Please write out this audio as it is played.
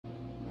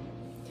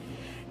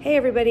Hey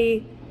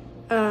everybody,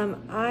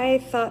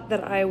 I thought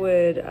that I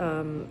would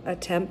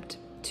attempt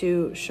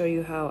to show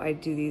you how I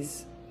do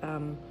these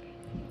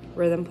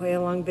rhythm play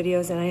along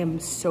videos, and I am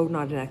so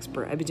not an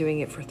expert. I've been doing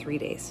it for 3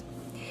 days.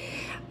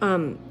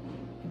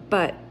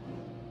 But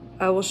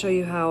I will show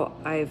you how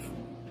I've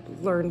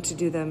learned to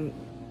do them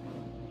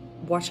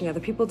watching other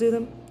people do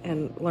them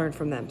and learn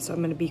from them. So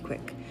I'm gonna be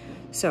quick.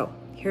 So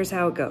here's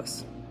how it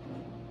goes.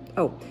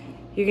 Oh,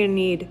 you're gonna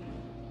need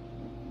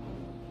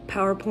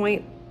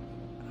PowerPoint.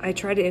 I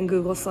tried it in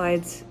Google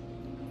Slides,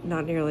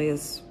 not nearly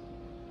as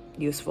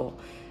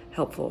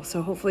helpful.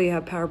 So hopefully you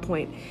have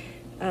PowerPoint,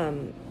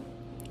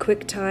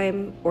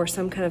 QuickTime, or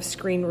some kind of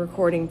screen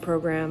recording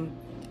program,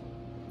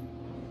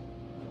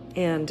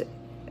 and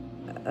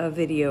a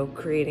video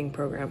creating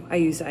program. I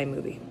use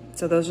iMovie.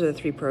 So those are the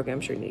 3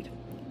 programs you need.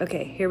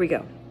 Okay, here we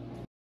go.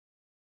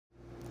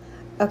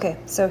 Okay,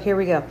 so here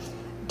we go.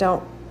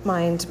 Don't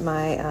mind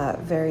my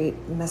very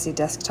messy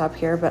desktop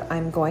here, but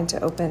I'm going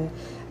to open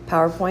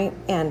PowerPoint,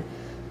 and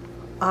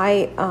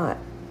I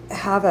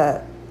have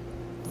a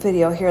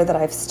video here that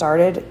I've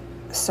started,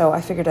 so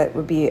I figured it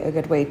would be a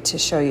good way to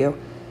show you.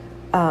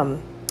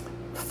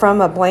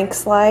 From a blank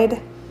slide,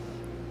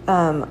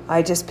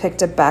 I just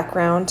picked a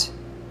background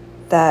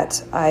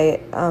that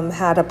I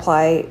had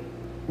apply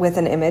with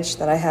an image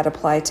that I had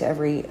applied to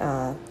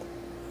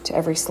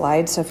every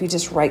slide. So if you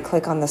just right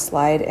click on the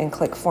slide and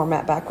click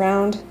Format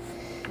Background,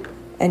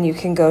 and you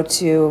can go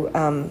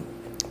to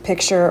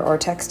Picture or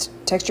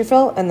Texture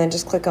Fill, and then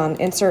just click on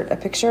Insert a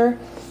Picture,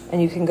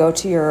 and you can go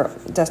to your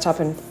desktop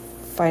and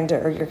find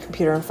it, or your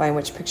computer, and find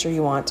which picture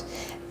you want.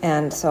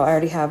 And so I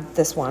already have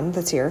this one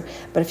that's here,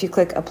 but if you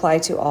click Apply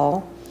to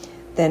All,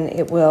 then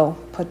it will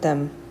put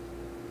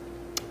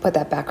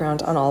that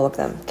background on all of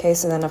them. Okay,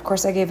 so then of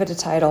course I gave it a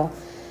title,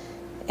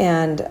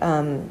 and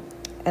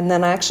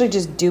then I actually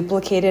just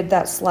duplicated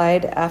that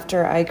slide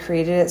after I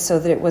created it so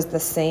that it was the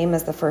same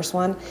as the first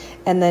one,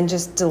 and then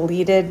just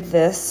deleted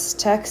this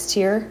text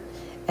here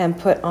and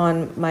put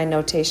on my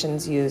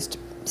notations used,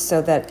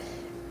 so that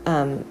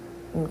I'm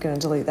going to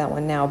delete that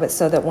one now, but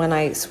so that when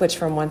I switch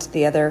from one to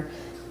the other,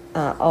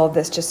 all of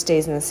this just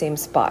stays in the same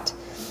spot.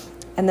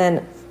 And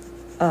then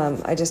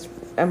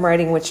I'm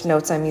writing which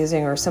notes I'm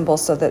using or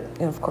symbols, so that,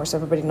 of course,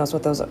 everybody knows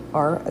what those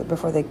are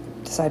before they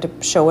decide to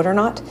show it or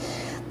not.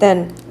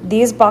 Then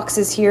these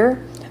boxes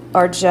here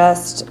are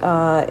just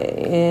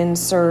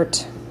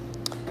insert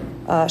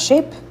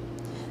shape.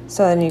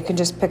 So then you can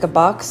just pick a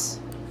box,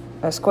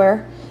 a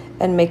square,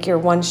 and make your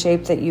one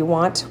shape that you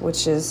want,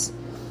 which is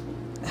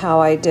how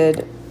I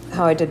did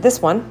this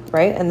one,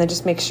 right? And then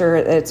just make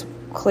sure that it's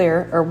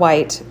clear or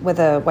white with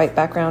a white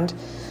background.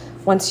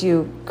 Once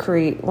you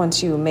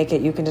make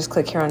it, you can just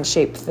click here on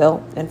Shape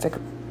Fill and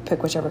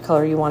pick whichever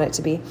color you want it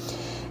to be.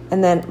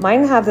 And then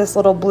mine have this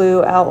little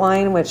blue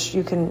outline, which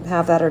you can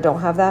have that or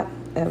don't have that.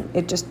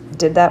 It just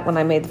did that when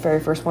I made the very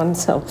first one,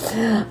 so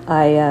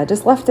I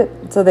just left it,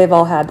 so they've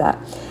all had that.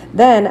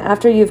 Then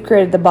after you've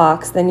created the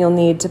box, then you'll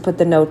need to put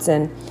the notes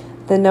in.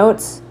 The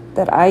notes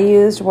that I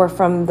used were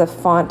from the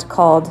font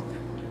called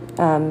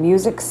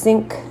Music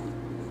Sync,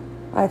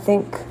 I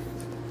think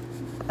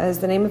is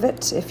the name of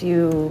it. If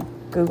you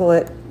Google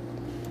it,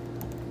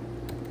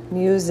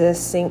 Music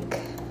Sync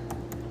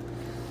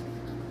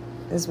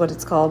is what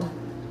it's called.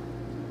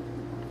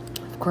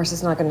 Of course,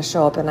 it's not going to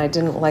show up, and I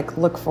didn't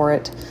look for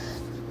it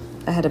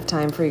ahead of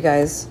time for you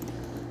guys.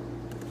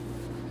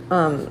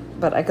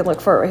 But I could look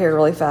for it right here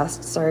really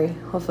fast. Sorry.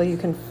 Hopefully you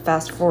can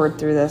fast forward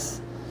through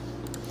this.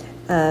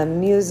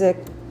 Music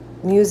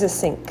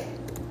Sync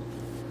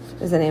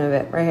is the name of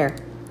it right here.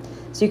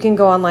 So you can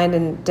go online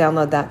and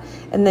download that.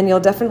 And then you'll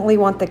definitely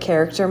want the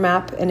character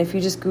map. And if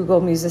you just Google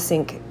Music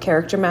Sync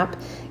character map,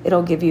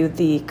 it'll give you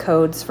the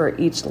codes for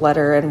each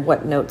letter and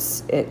what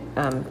notes it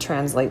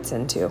translates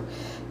into.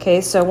 Okay,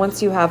 so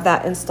once you have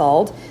that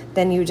installed,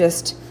 then you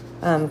just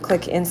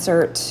click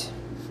Insert,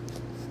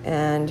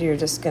 and you're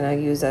just going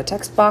to use a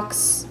text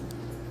box,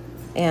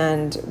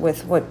 and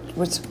with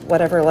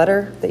whatever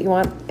letter that you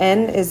want.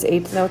 N is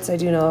 8th notes. I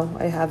do know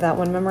I have that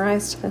one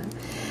memorized.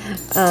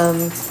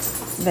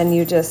 Then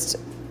you just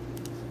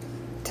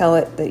tell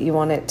it that you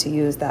want it to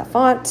use that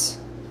font.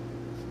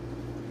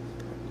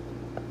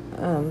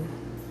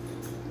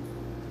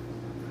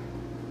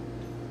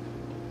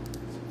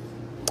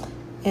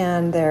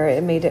 And there,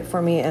 it made it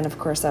for me, and of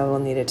course I will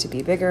need it to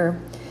be bigger.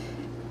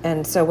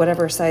 And so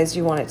whatever size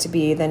you want it to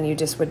be, then you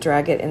just would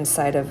drag it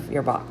inside of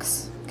your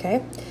box,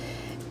 okay?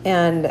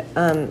 And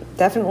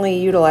definitely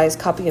utilize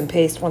copy and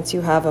paste once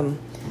you have them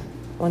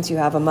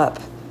up.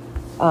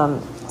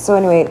 So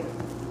anyway,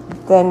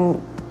 then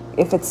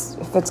if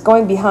it's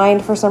going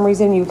behind for some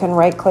reason, you can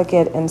right click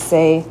it and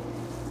say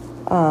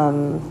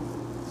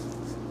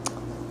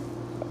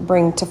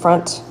bring to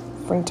front,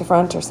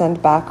 or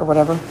send back, or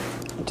whatever.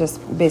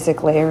 Just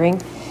basic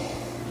layering.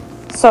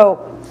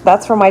 So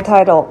that's for my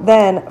title.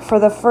 Then for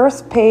the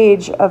first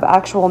page of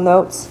actual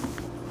notes,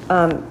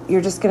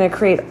 you're just going to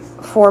create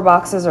 4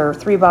 boxes or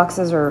 3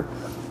 boxes or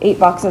 8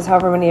 boxes,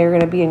 however many are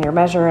going to be in your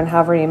measure, and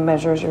however many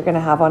measures you're going to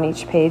have on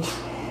each page,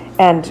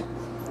 and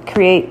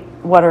create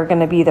what are going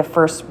to be the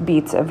first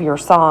beats of your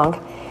song.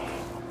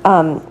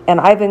 And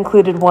I've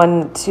included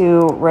one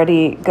to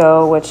Ready,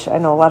 Go, which I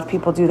know a lot of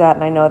people do that,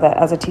 and I know that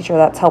as a teacher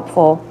that's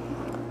helpful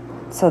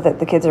so that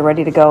the kids are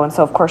ready to go. And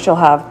so, of course, you'll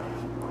have,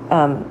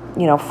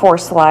 4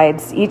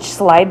 slides. Each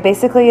slide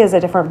basically is a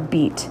different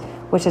beat,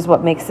 which is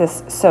what makes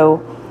this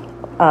so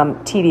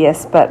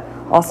tedious, but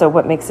also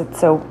what makes it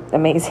so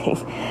amazing.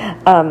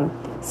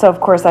 So,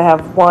 of course, I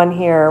have 1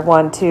 here,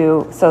 1,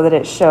 2, so that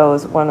it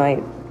shows when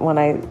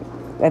I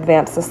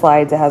advance the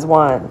slides, it has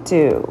 1,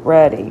 2,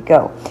 ready,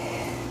 go.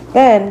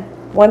 Then,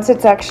 once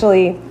it's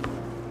actually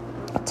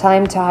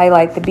time to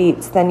highlight the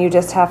beats, then you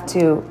just have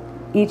to,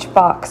 each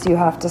box you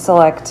have to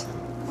select,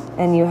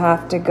 and you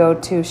have to go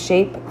to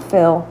Shape,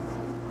 Fill,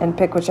 and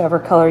pick whichever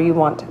color you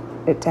want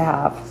it to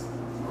have.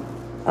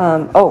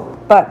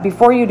 But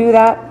before you do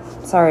that,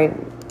 sorry,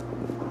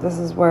 this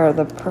is where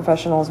the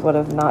professionals would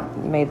have not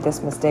made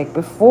this mistake.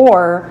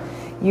 Before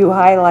you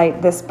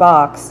highlight this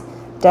box,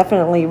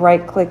 definitely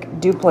right-click,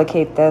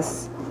 duplicate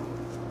this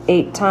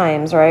 8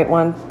 times, right?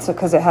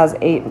 Because it has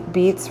 8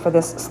 beats for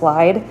this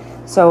slide.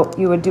 So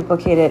you would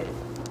duplicate it,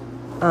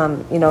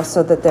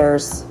 so that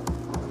there's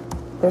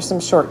some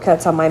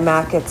shortcuts on my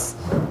Mac. It's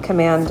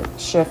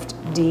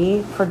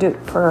Command-Shift-D for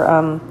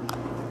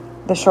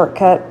the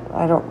shortcut.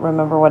 I don't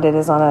remember what it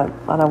is on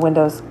a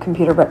Windows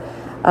computer, but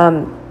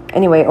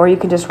anyway, or you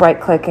can just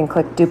right-click and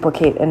click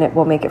duplicate, and it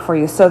will make it for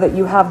you so that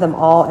you have them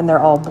all and they're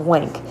all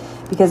blank.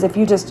 Because if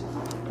you just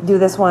do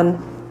this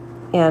one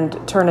and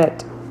turn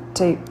it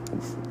to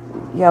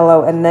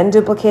yellow and then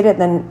duplicate it,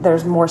 then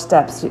there's more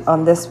steps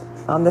on this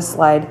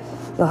slide.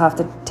 You'll have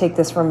to take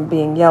this from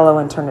being yellow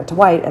and turn it to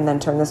white, and then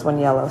turn this one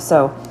yellow.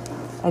 So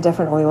I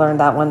definitely learned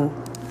that one,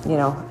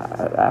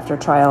 after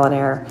trial and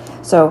error.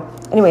 So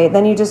anyway,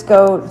 then you just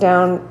go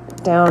down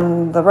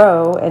the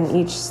row, and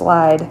each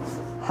slide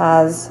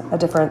has a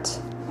different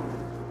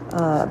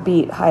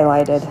beat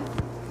highlighted.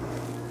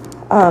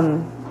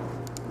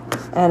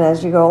 And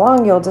as you go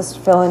along, you'll just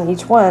fill in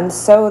each one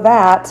so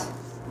that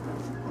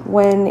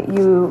when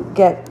you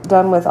get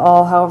done with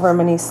however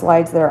many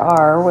slides there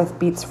are with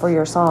beats for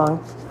your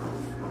song,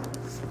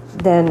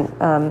 then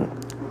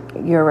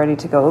you're ready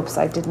to go. Oops,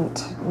 I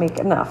didn't make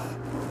enough.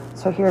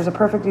 So here's a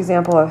perfect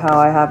example of how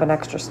I have an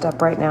extra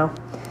step right now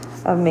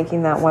of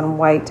making that one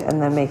white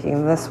and then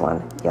making this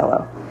one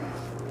yellow.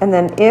 And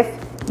then if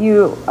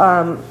you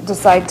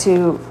decide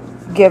to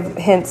give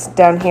hints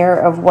down here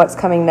of what's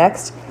coming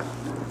next,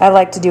 I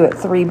like to do it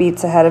 3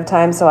 beats ahead of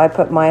time, so I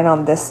put mine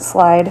on this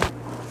slide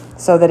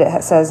so that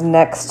it says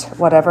next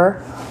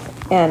whatever,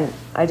 and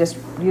I just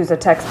use a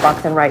text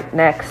box and write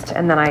next,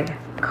 and then I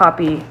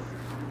copy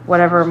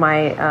whatever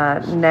my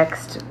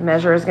next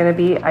measure is going to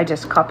be. I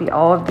just copy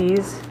all of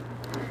these,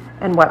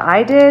 and what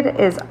I did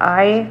is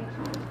I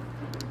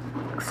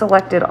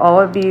selected all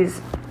of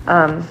these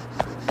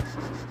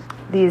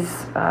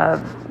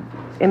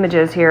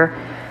images here,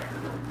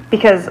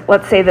 because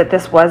let's say that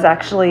this was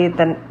actually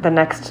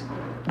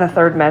the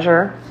third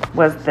measure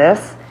was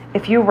this.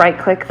 If you right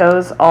click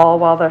those all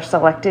while they're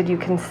selected, you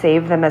can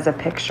save them as a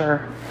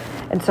picture.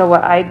 And so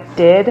what I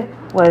did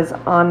was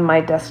on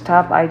my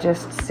desktop, I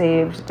just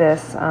saved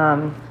this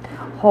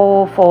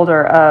whole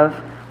folder of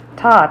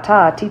ta,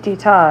 ta, ti, ti,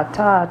 ta,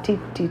 ta, ti,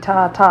 ti,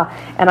 ta, ta.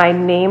 And I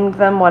named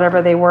them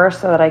whatever they were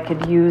so that I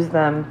could use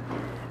them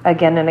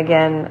again and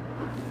again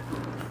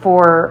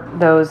for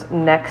those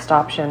next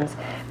options.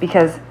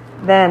 Because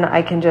then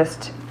I can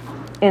just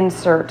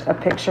insert a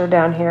picture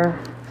down here.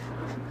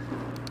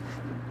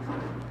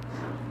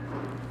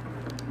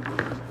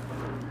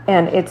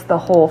 And it's the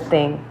whole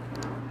thing.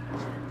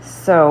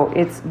 So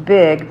it's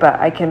big, but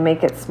I can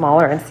make it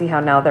smaller and see how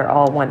now they're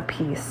all one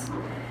piece.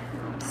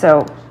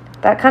 So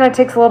that kind of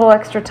takes a little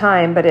extra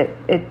time, but it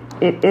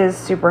is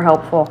super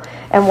helpful.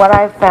 And what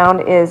I've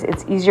found is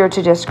it's easier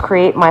to just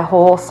create my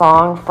whole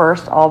song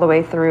first all the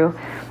way through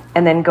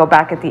and then go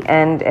back at the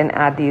end and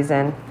add these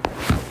in.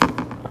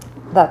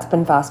 That's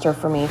been faster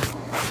for me.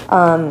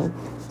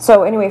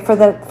 So anyway, for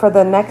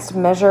the next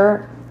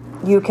measure,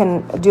 you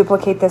can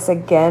duplicate this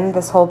again,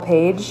 this whole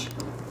page,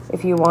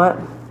 if you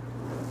want.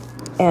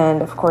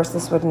 And of course,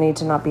 this would need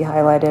to not be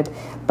highlighted.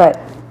 But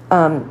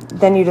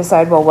then you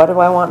decide, well, what do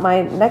I want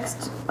my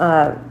next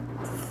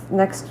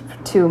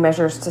 2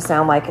 measures to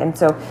sound like? And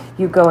so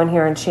you go in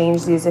here and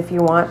change these if you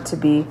want to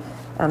be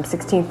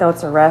 16th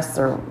notes or rests,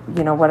 or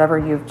whatever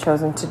you've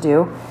chosen to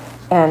do.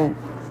 And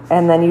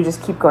then you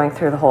just keep going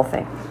through the whole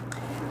thing.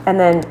 And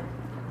then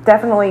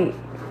definitely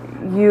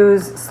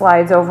use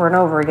slides over and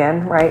over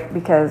again, right?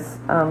 Because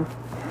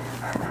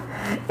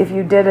if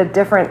you did a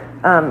different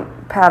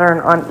pattern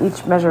on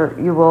each measure,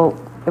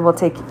 it will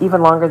take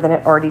even longer than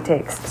it already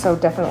takes. So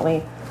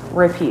definitely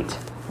repeat.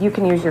 You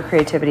can use your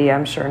creativity,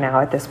 I'm sure, now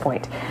at this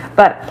point.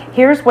 But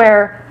here's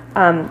where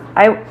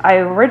I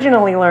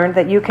originally learned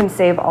that you can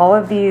save all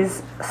of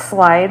these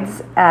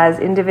slides as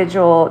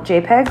individual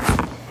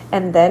JPEGs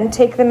and then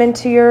take them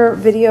into your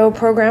video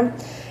program.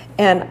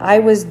 And I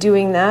was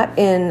doing that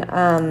in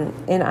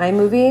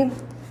iMovie.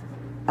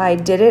 I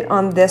did it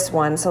on this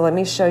one, so let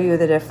me show you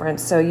the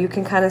difference. So you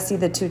can kind of see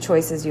the 2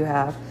 choices you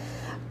have.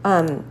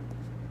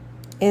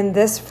 In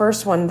this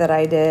first one that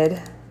I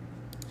did,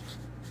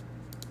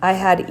 I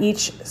had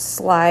each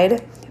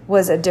slide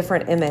was a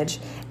different image,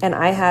 and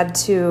I had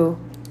to,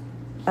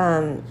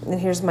 and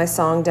here's my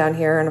song down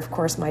here, and of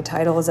course my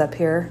title is up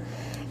here,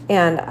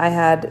 and I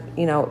had,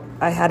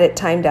 I had it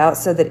timed out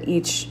so that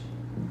each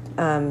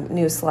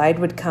new slide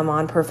would come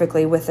on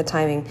perfectly with the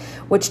timing,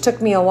 which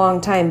took me a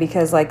long time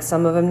because like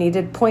some of them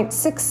needed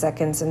 0.6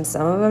 seconds and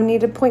some of them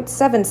needed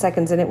 0.7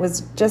 seconds, and it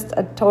was just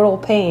a total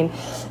pain.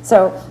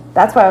 So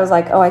that's why I was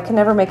like, oh, I can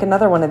never make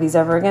another one of these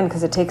ever again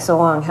because it takes so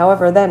long.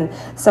 However, then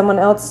someone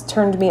else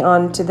turned me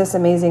on to this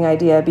amazing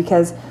idea,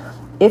 because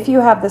if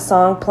you have the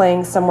song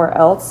playing somewhere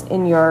else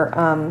in your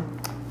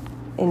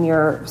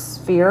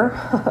sphere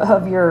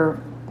of your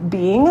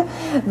being,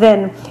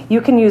 then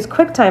you can use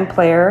QuickTime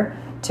Player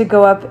to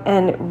go up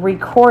and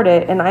record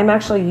it. And I'm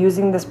actually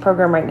using this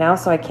program right now,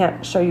 so I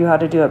can't show you how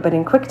to do it. But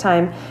in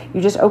QuickTime,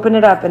 you just open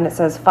it up and it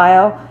says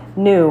File,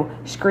 New,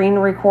 Screen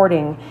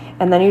Recording.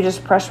 And then you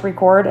just press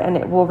record and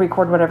it will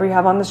record whatever you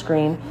have on the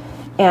screen.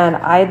 And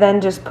I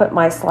then just put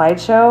my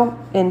slideshow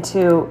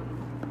into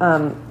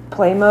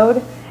play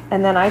mode.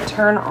 And then I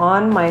turn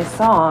on my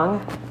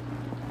song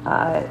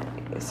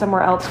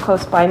somewhere else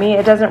close by me.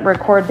 It doesn't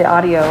record the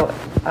audio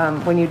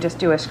when you just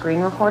do a screen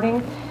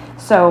recording.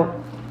 So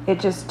it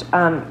just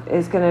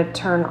is going to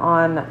turn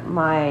on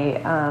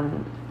my,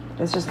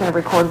 it's just going to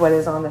record what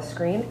is on the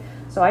screen.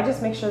 So I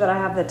just make sure that I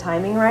have the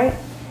timing right,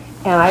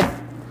 and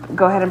I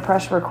go ahead and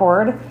press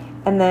record,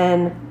 and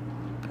then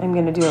I'm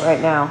going to do it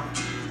right now.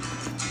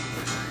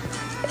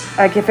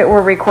 Like if it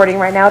were recording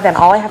right now, then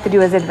all I have to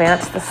do is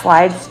advance the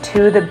slides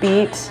to the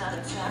beat,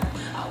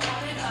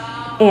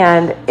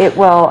 and it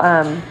will,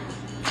 I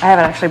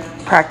haven't actually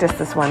practiced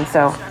this one,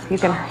 so you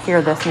can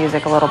hear this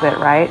music a little bit,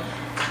 right?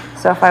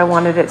 So if I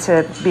wanted it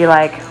to be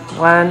like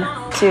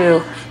 1,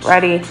 2,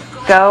 ready,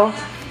 go,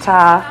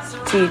 ta,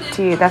 ti,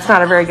 ti. That's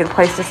not a very good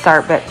place to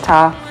start, but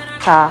ta,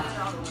 ta.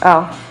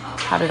 Oh,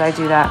 how did I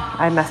do that?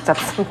 I messed up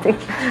something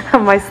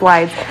on my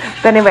slides.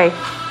 But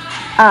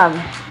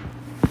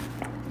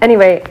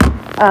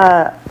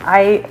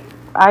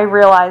I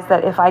realized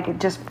that if I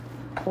could just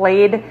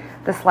played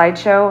the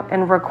slideshow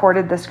and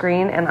recorded the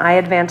screen, and I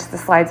advanced the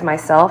slides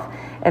myself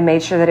and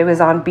made sure that it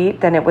was on beat,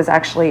 then it was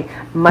actually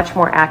much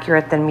more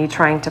accurate than me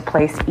trying to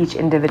place each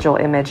individual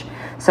image.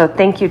 So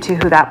thank you to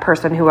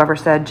whoever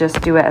said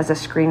just do it as a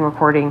screen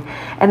recording.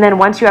 And then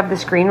once you have the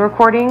screen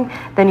recording,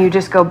 then you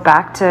just go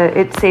back to,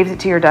 it saves it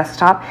to your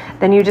desktop.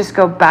 Then you just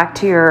go back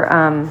to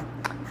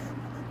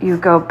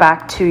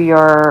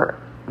your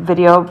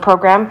video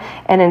program,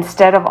 and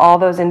instead of all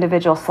those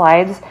individual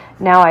slides,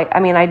 now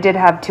I did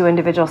have 2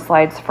 individual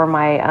slides for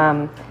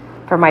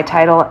my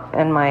title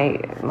and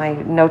my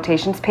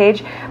notations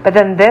page, but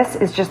then this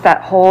is just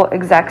that whole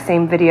exact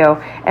same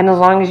video, and as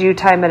long as you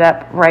time it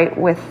up right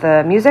with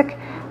the music,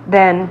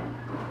 then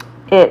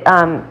it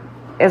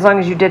as long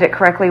as you did it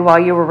correctly while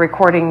you were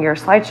recording your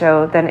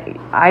slideshow, then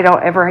I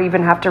don't ever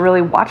even have to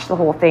really watch the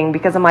whole thing,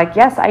 because I'm like,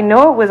 yes, I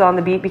know it was on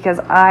the beat because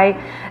I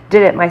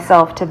did it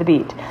myself to the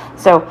beat.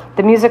 So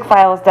the music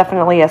file is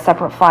definitely a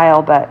separate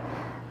file, but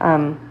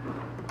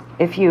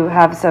if you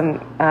have some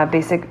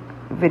basic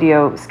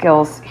video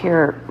skills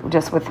here,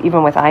 just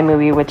even with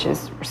iMovie, which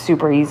is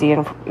super easy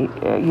and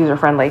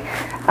user-friendly,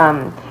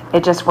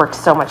 it just works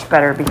so much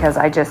better because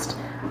I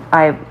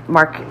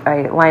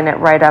line it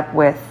right up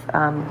with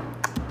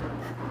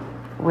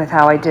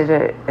how I did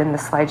it in the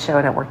slideshow,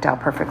 and it worked out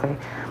perfectly.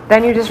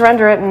 Then you just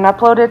render it and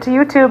upload it to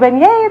YouTube, and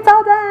yay, it's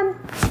all done.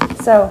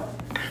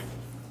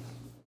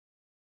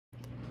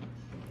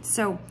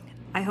 So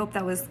I hope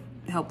that was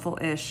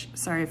helpful-ish.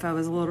 Sorry if I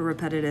was a little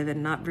repetitive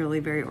and not really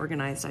very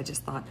organized. I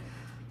just thought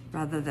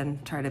rather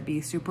than try to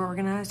be super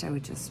organized, I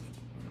would just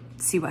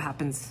see what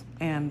happens.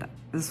 And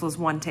this was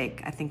one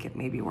take. I think it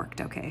maybe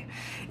worked okay.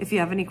 If you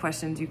have any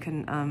questions, you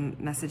can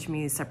message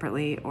me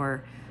separately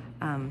or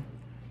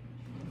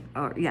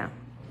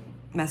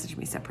message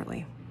me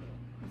separately.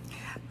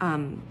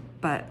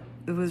 But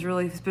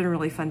it's been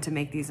really fun to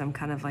make these. I'm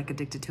kind of like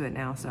addicted to it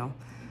now, so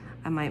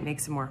I might make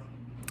some more.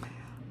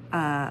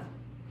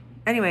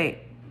 Anyway,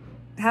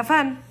 have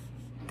fun.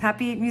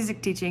 Happy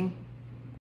music teaching.